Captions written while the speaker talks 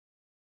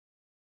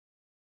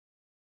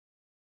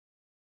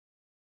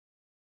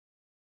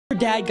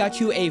dad got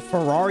you a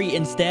Ferrari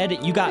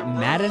instead, you got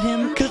mad at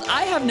him? Because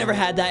I have never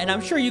had that, and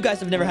I'm sure you guys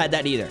have never had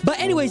that either. But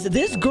anyways,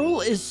 this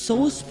girl is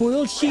so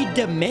spoiled. She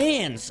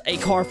demands a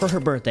car for her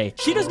birthday.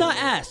 She does not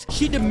ask.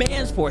 She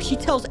demands for it. She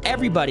tells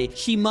everybody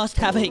she must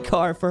have a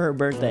car for her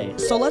birthday.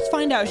 So let's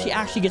find out if she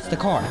actually gets the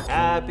car.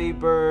 Happy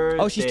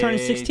birthday. Oh, she's turning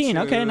 16.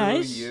 Okay,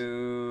 nice.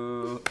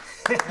 You.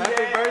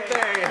 Happy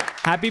birthday.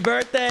 Happy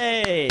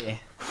birthday.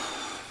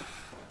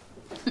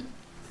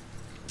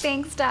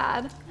 Thanks,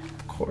 Dad.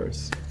 Of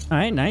course. All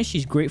right, nice.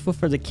 She's grateful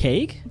for the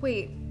cake.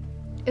 Wait,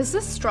 is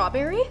this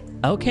strawberry?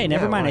 Okay,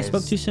 never mind. I why,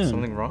 spoke is too soon.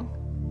 Something wrong?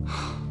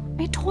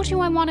 I told you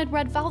I wanted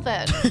red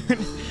velvet.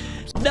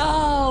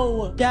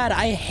 No! Dad,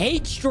 I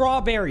hate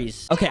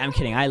strawberries. Okay, I'm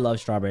kidding. I love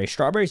strawberries.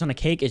 Strawberries on a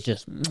cake is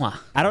just mwah.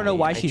 I don't know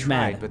why she's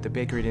tried, mad. but the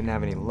bakery didn't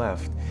have any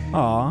left.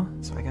 Aw.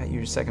 So I got you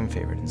your second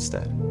favorite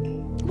instead.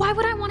 Why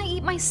would I want to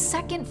eat my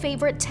second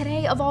favorite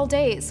today of all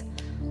days?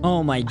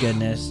 Oh my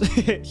goodness.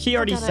 She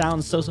already Forget it.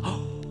 sounds so...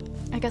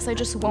 I guess I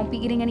just won't be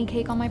eating any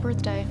cake on my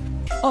birthday.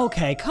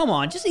 Okay, come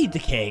on. Just eat the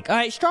cake. All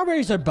right,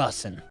 strawberries are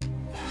bussin'.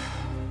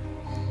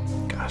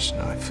 Gosh,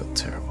 no, I feel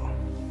terrible.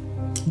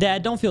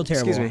 Dad, don't feel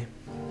terrible. Excuse me.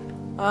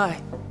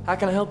 Hi, how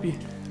can I help you?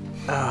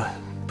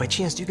 By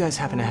chance, do you guys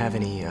happen to have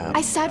any,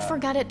 I said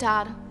forget it,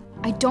 Dad.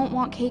 I don't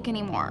want cake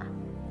anymore.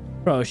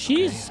 Bro,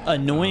 she's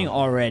annoying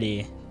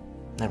already.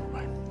 Never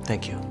mind.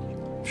 Thank you.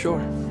 Sure.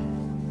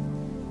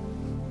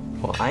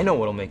 Well, I know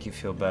what'll make you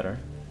feel better.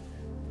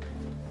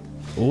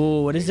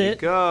 Ooh, what is it?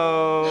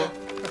 Go.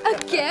 A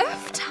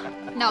gift?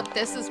 Now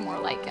this is more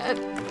like it.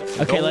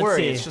 Okay, Don't let's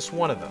worry, see. it's just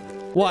one of them.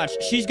 Watch,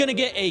 she's gonna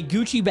get a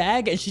Gucci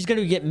bag and she's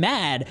gonna get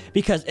mad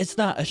because it's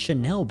not a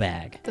Chanel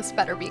bag. This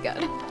better be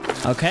good.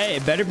 Okay,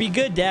 it better be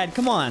good, Dad.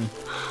 Come on.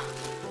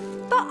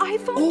 The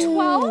iPhone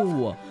 12?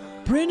 Ooh,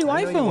 brand new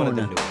I know you wanted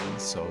the iPhone. new one,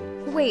 so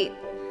Wait,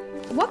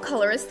 what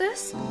color is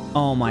this?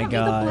 Oh my Give me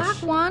the gosh.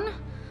 black one.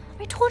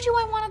 I told you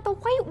I wanted the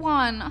white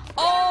one.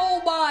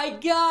 Oh my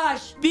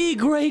gosh. Be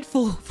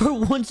grateful for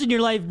once in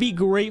your life. Be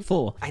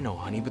grateful. I know,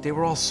 honey, but they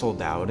were all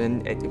sold out,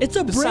 and It's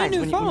a brand besides, new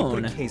when you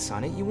phone. put a case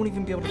on it, you won't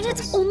even be able to And tell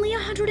it's the only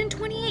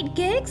 128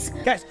 gigs?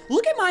 Guys,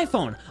 look at my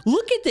phone.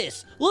 Look at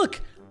this.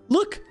 Look.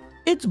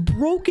 It's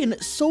broken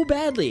so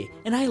badly,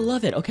 and I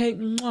love it, okay?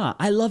 Mwah,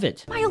 I love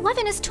it. My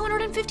 11 is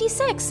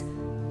 256.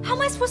 How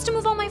am I supposed to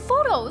move all my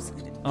photos?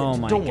 Oh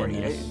my Don't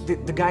goodness. worry.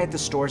 The guy at the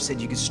store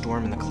said you could store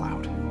them in the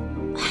cloud.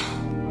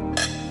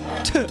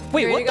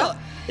 Wait, Here what you the? go.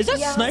 Is that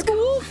Yeah, Sniper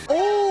Wolf?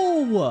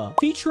 Oh,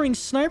 featuring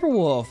Sniper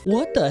Wolf.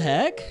 What the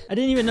heck? I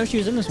didn't even know she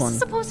was in this This one. is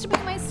supposed to be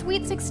my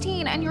sweet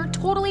 16, and you're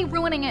totally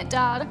ruining it,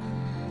 Dad.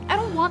 I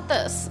don't want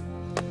this.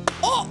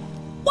 Oh,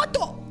 what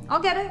the? I'll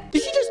get it.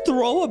 Did she just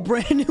throw a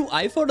brand new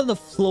iPhone on the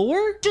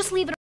floor? Just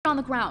leave it on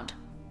the ground.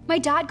 My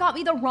dad got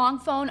me the wrong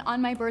phone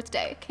on my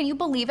birthday. Can you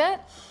believe it?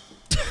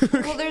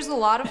 Well, there's a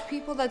lot of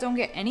people that don't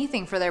get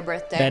anything for their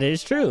birthday. That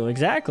is true,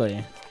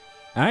 exactly.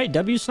 All right,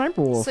 W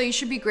Sniper Wolf. So you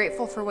should be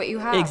grateful for what you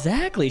have.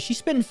 Exactly, she's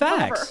spitting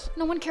Whatever. facts.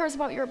 No one cares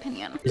about your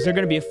opinion. Is there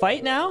gonna be a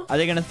fight now? Are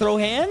they gonna throw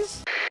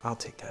hands? I'll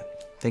take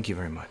that. Thank you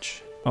very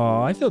much.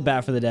 Oh, I feel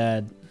bad for the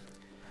dad.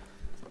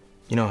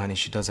 You know, honey,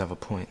 she does have a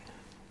point.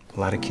 A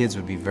lot of kids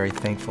would be very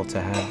thankful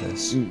to have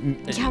this.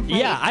 Yeah, right.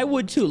 Yeah, I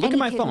would too. Look Any at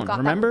my kid who phone, got that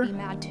remember? would be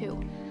mad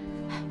too.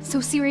 So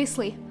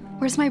seriously,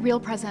 where's my real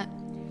present?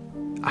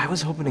 I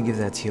was hoping to give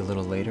that to you a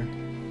little later.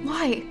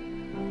 Why?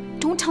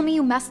 Don't tell me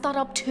you messed that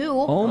up too.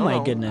 Oh my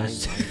No,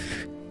 goodness. I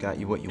got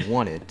you what you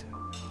wanted.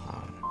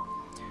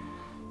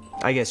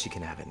 I guess you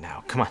can have it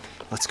now. Come on,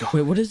 let's go.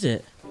 Wait, what is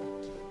it?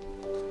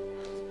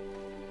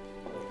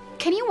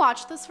 Can you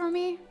watch this for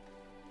me?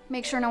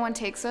 Make sure no one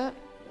takes it.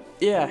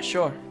 Yeah,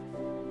 sure.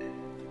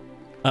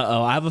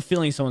 Uh-oh, I have a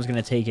feeling someone's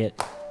gonna take it.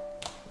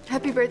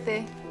 Happy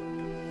birthday.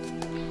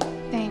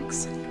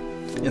 Thanks.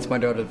 It's my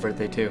daughter's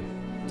birthday too.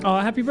 Oh,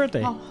 happy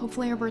birthday. Well,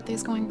 hopefully your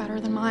birthday's going better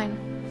than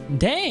mine.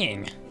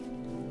 Dang.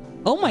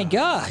 Oh my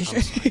gosh.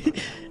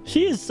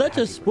 She is such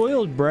a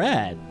spoiled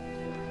brat.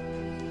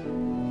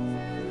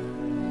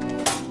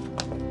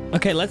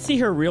 Okay, let's see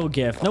her real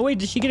gift. No, wait,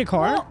 did she get a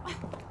car?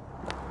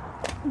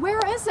 Where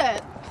is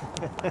it?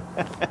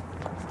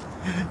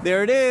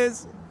 There it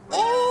is.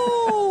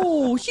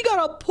 Oh, she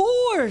got a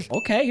Porsche.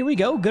 Okay, here we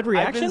go. Good I've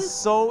reaction. been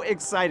so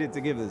excited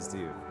to give this to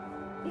you.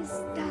 Is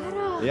that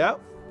a... Yep.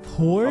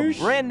 Porsche?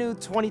 A brand new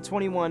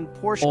 2021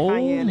 Porsche Oh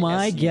Cayenne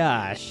my SUV.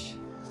 gosh.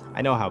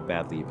 I know how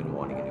badly you've been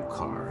wanting a new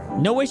car.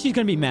 No way she's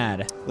gonna be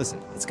mad. Listen,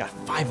 it's got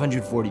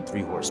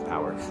 543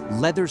 horsepower,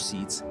 leather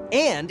seats,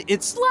 and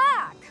it's...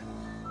 Black!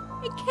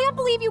 I can't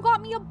believe you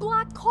got me a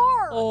black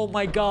car! Oh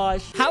my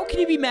gosh. How can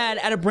you be mad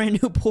at a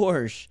brand new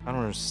Porsche? I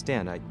don't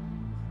understand.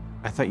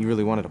 I thought you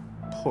really wanted a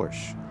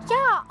Porsche.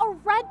 Yeah, a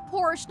red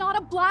Porsche, not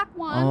a black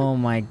one. Oh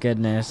my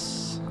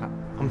goodness.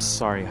 I'm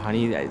sorry,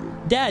 honey.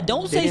 Dad,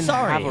 don't They say didn't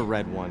sorry. have a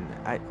red one.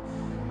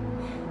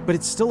 But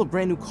it's still a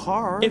brand new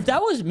car. If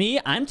that was me,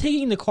 I'm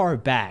taking the car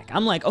back.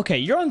 I'm like, okay,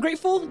 you're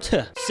ungrateful?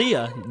 See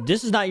ya.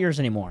 This is not yours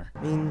anymore.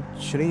 I mean,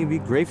 shouldn't you be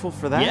grateful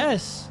for that?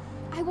 Yes.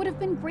 I would have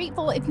been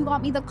grateful if you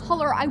got me the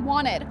color I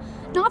wanted,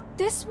 not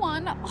this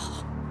one.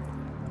 Ugh.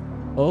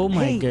 Oh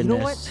my Hey, goodness. you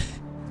know what?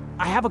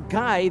 I have a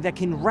guy that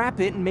can wrap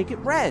it and make it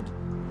red.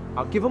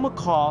 I'll give him a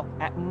call.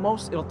 At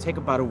most, it'll take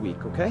about a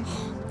week, okay?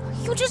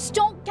 You just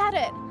don't get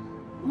it.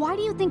 Why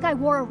do you think I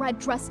wore a red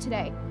dress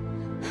today?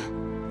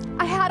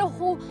 I had a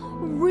whole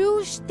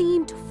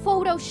rouge-themed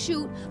photo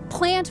shoot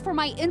planned for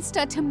my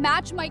Insta to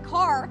match my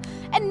car,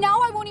 and now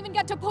I won't even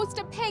get to post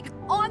a pic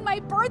on my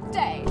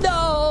birthday.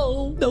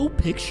 No! No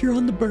picture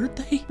on the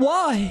birthday?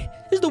 Why?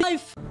 Is the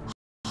wife...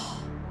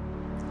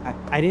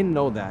 I didn't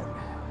know that.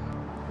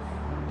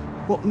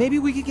 Well, maybe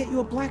we could get you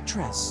a black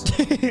dress.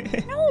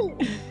 No!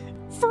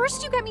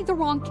 First you get me the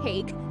wrong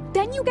cake,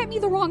 then you get me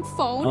the wrong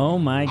phone. Oh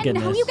my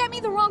goodness. And now you get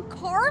me the wrong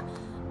car?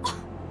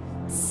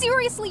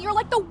 Seriously, you're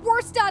like the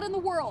worst dad in the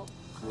world.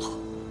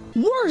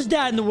 Worst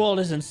dad in the world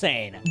is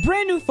insane.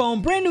 Brand new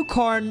phone, brand new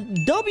car,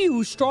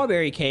 W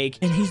strawberry cake,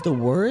 and he's the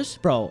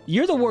worst? Bro,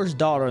 you're the worst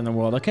daughter in the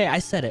world, okay? I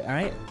said it, all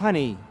right?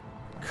 Honey,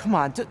 come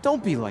on,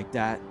 don't be like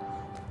that.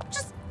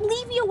 Just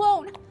leave me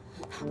alone.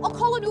 I'll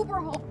call an Uber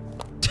home.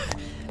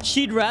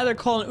 She'd rather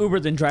call an Uber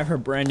than drive her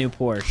brand new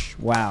Porsche.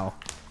 Wow.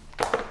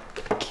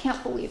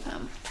 Can't believe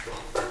him.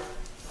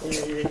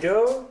 Here you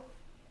go.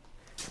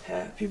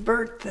 Happy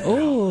birthday.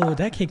 Oh,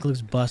 that cake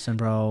looks bussin',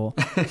 bro.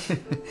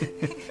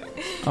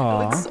 Aw.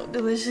 Looks so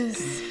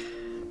delicious.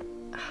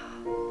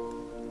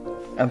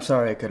 I'm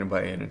sorry I couldn't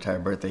buy you an entire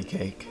birthday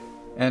cake.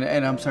 And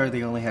I'm sorry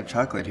they only had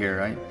chocolate here,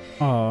 right?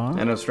 Aw.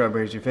 I know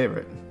strawberry's your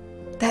favorite.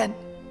 Dad,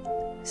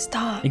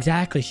 stop.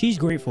 Exactly. She's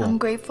grateful. I'm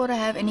grateful to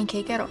have any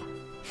cake at all.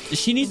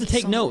 She needs to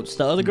take notes.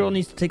 The other girl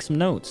needs to take some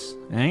notes.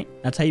 All right?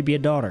 That's how you be a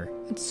daughter.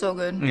 It's so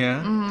good.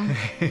 Yeah?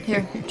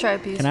 Here, try a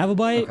piece. Can I have a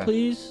bite, Okay.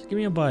 please? Give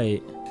me a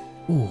bite.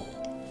 Ooh.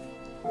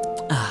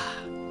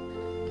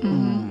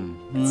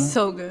 It's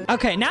so good.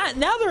 Okay, now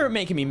they're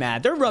making me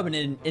mad. They're rubbing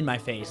it in my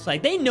face.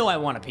 Like, they know I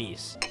want a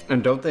piece.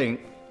 And don't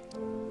think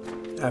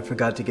I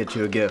forgot to get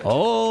you a gift.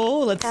 Oh,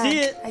 let's Dad, see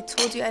it. I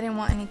told you I didn't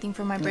want anything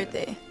for my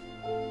birthday.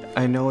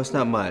 I know it's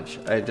not much.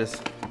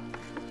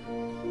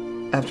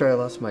 After I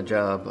lost my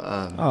job,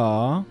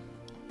 Aw.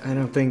 I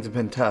know things have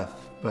been tough,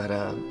 but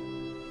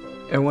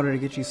I wanted to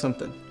get you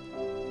something.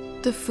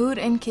 The food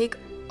and cake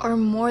are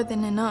more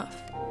than enough.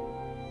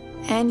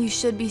 And you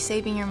should be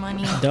saving your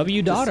money.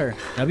 W daughter.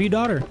 W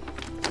daughter.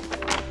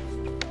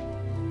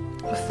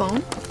 A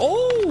phone?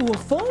 Oh, a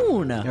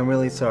phone. I'm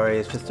really sorry.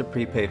 It's just a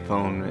prepaid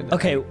phone.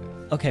 Okay,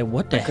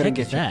 what the couldn't heck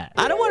is get you- that?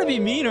 I don't want to be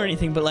mean or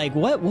anything, but like,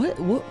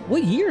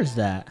 what year is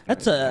that?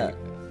 That's a,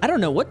 I don't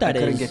know what that I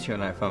is. couldn't get you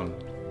an iPhone.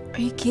 Are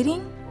you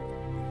kidding?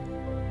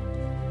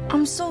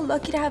 I'm so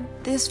lucky to have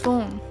this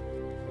phone.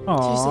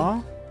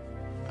 Aw.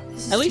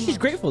 This is At least too she's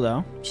much. grateful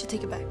though. You should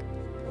take it back.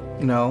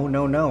 No.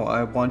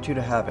 I want you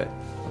to have it.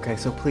 Okay,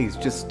 so please,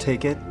 just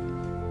take it.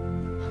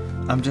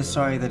 I'm just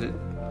sorry that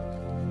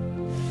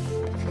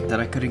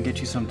I couldn't get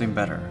you something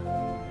better.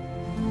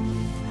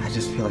 I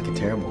just feel like a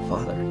terrible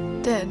father.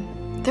 Dad,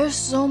 there's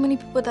so many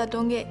people that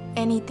don't get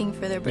anything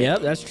for their birthday.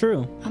 Yep, that's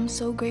true. I'm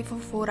so grateful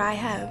for what I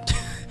have.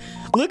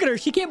 Look at her.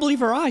 She can't believe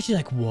her eyes. She's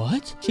like,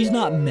 what? She's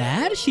not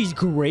mad? She's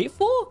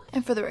grateful?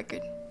 And for the record,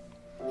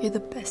 you're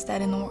the best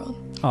dad in the world.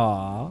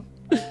 Aw.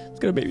 It's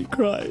gonna make me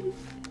cry.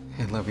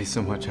 I love you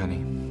so much,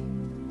 honey.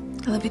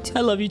 I love you too. I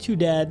love you too,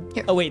 Dad.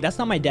 Here. Oh, wait, that's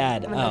not my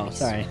dad. I'm a Oh, nice.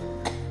 sorry.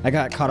 I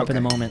got caught up in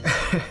the moment.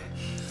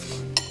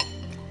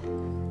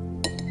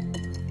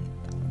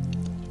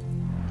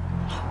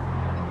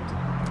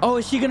 Oh,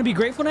 is she gonna be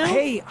grateful now?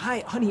 Hey,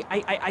 hi, honey.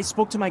 I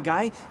spoke to my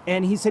guy,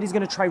 and he said he's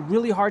gonna try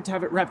really hard to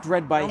have it wrapped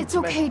red by... It's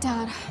okay,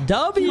 Dad. You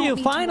W, don't need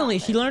to finally,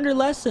 wrap she it. learned her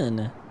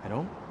lesson. I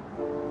don't?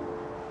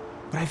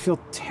 But I feel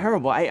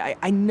terrible. I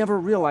never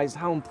realized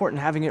how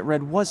important having it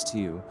red was to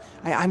you.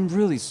 I'm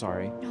really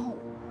sorry. No.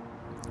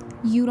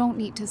 You don't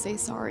need to say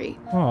sorry.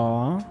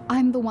 Aw.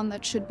 I'm the one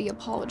that should be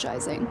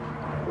apologizing.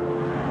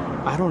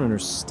 I don't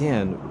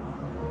understand.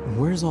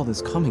 Where's all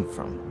this coming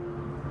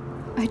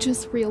from? I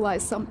just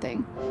realized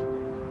something.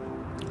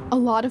 A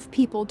lot of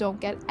people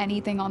don't get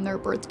anything on their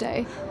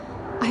birthday.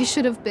 I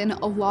should have been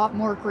a lot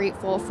more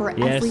grateful for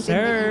Yes, everything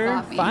that you sir.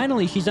 got me.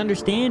 Finally, she's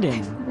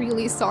understanding. I'm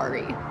really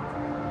sorry.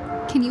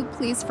 Can you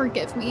please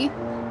forgive me?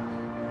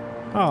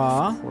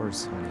 Aw. Of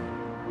course, honey.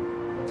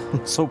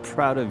 I'm so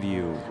proud of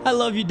you. I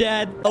love you,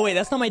 Dad. Oh, wait,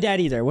 that's not my dad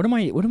either. What am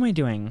I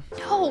doing?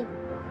 No,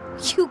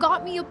 you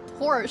got me a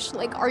Porsche.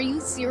 Like, are you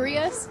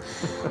serious?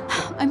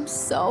 I'm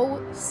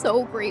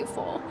so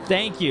grateful.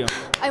 Thank you.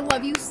 I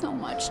love you so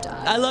much,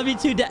 Dad. I love you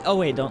too, Dad. Oh,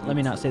 wait, let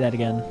me not say that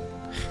again.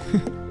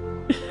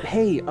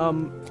 Hey,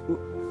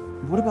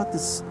 what about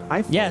this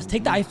iPhone? Yes,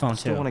 take the iPhone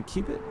Still too. want to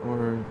keep it,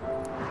 or...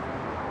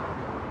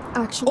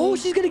 Actually, Oh,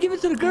 she's gonna give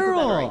it to the I have a better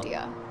girl.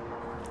 idea.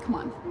 Come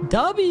on.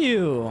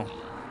 W.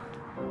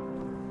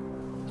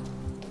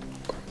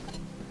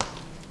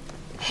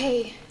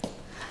 Hey,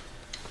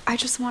 I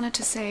just wanted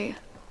to say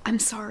I'm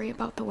sorry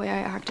about the way I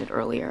acted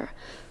earlier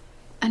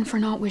and for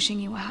not wishing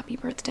you a happy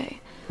birthday.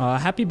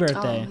 Happy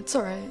birthday. It's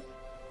alright.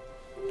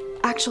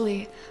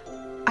 Actually,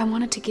 I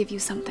wanted to give you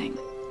something.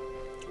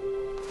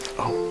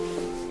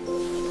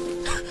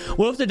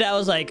 What if the dad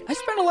was like, I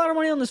spent a lot of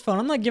money on this phone.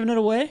 I'm not giving it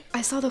away.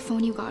 I saw the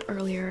phone you got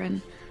earlier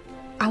and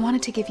I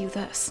wanted to give you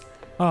this.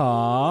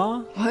 Aw.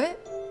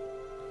 What?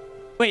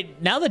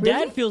 Wait, now the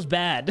dad feels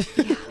bad.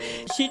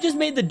 She just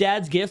made the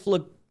dad's gift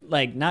look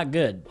like not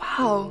good.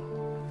 Wow.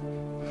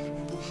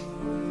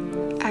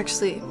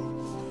 Actually,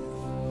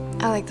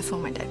 I like the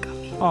phone my dad got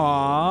me.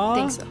 Aww.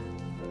 Think so.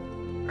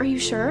 Are you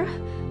sure?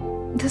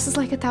 This is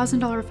like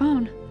 $1,000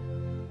 phone.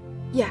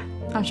 Yeah,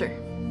 I'm sure.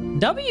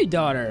 W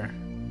daughter.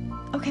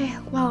 Okay,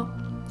 well,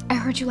 I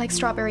heard you like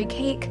strawberry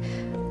cake.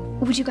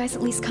 Would you guys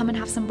at least come and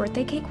have some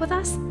birthday cake with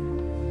us?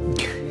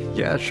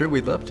 Yeah, sure,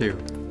 we'd love to.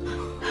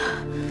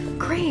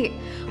 Great.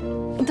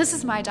 This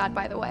is my dad,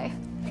 by the way.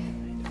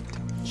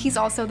 He's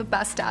also the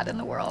best dad in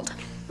the world.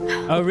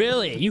 Oh,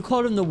 really? You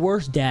called him the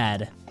worst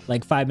dad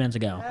like 5 minutes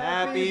ago.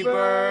 Happy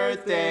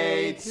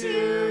birthday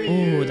to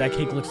you. Ooh, that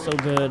cake looks so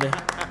good.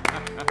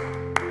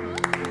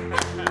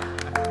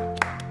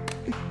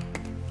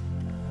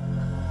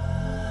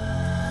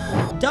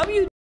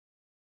 W